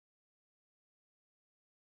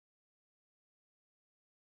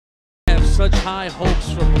Such high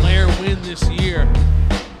hopes for Blair Wynn this year.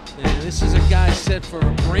 And this is a guy set for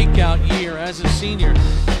a breakout year as a senior.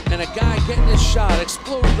 And a guy getting his shot,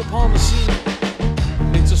 exploded upon the scene.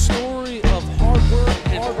 It's a story of hard work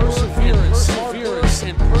and perseverance.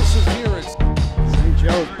 St.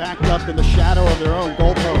 Joe's backed up in the shadow of their own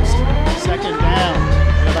goalpost. Second down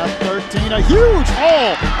at about 13. A huge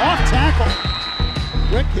hole off tackle.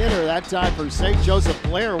 Quick hitter that time for St. Joseph.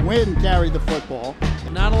 Blair Wynn carried the football.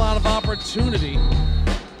 Not a lot of opportunity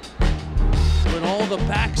with all the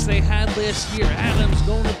backs they had last year. Adams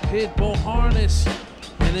going to Pitt, Boharness,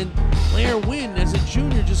 and then Blair Wynn as a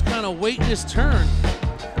junior just kind of waiting his turn.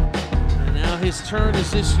 And now his turn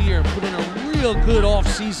is this year. Put in a real good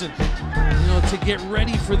offseason, to get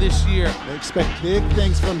ready for this year. They expect big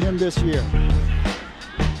things from him this year.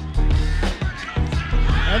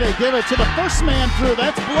 And they give it to the first man through.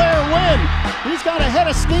 That's Blair Wynn. He's got a head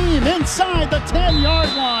of steam inside the 10-yard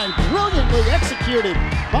line. Brilliantly executed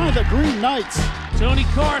by the Green Knights. Tony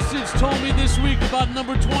Carson's told me this week about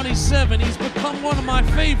number 27. He's become one of my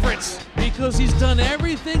favorites because he's done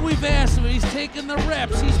everything we've asked him. He's taken the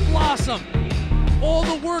reps. He's blossomed. All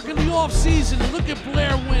the work in the offseason. And look at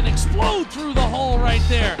Blair Wynn explode through the hole right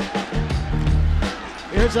there.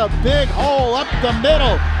 Here's a big hole up the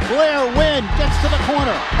middle. Blair Wynn gets to the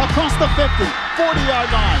corner, across the 50,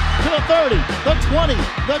 40-yard line, to the 30, the 20,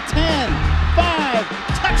 the 10, 5,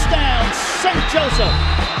 touchdown, St. Joseph.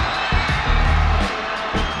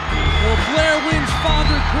 Well, Blair Wynn's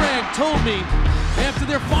father, Greg, told me after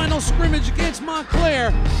their final scrimmage against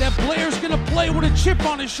Montclair that Blair's going to play with a chip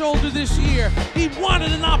on his shoulder this year. He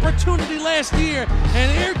wanted an opportunity last year,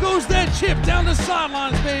 and here goes that chip down the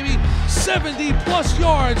sidelines, baby. 70-plus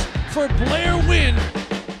yards for Blair Wynn.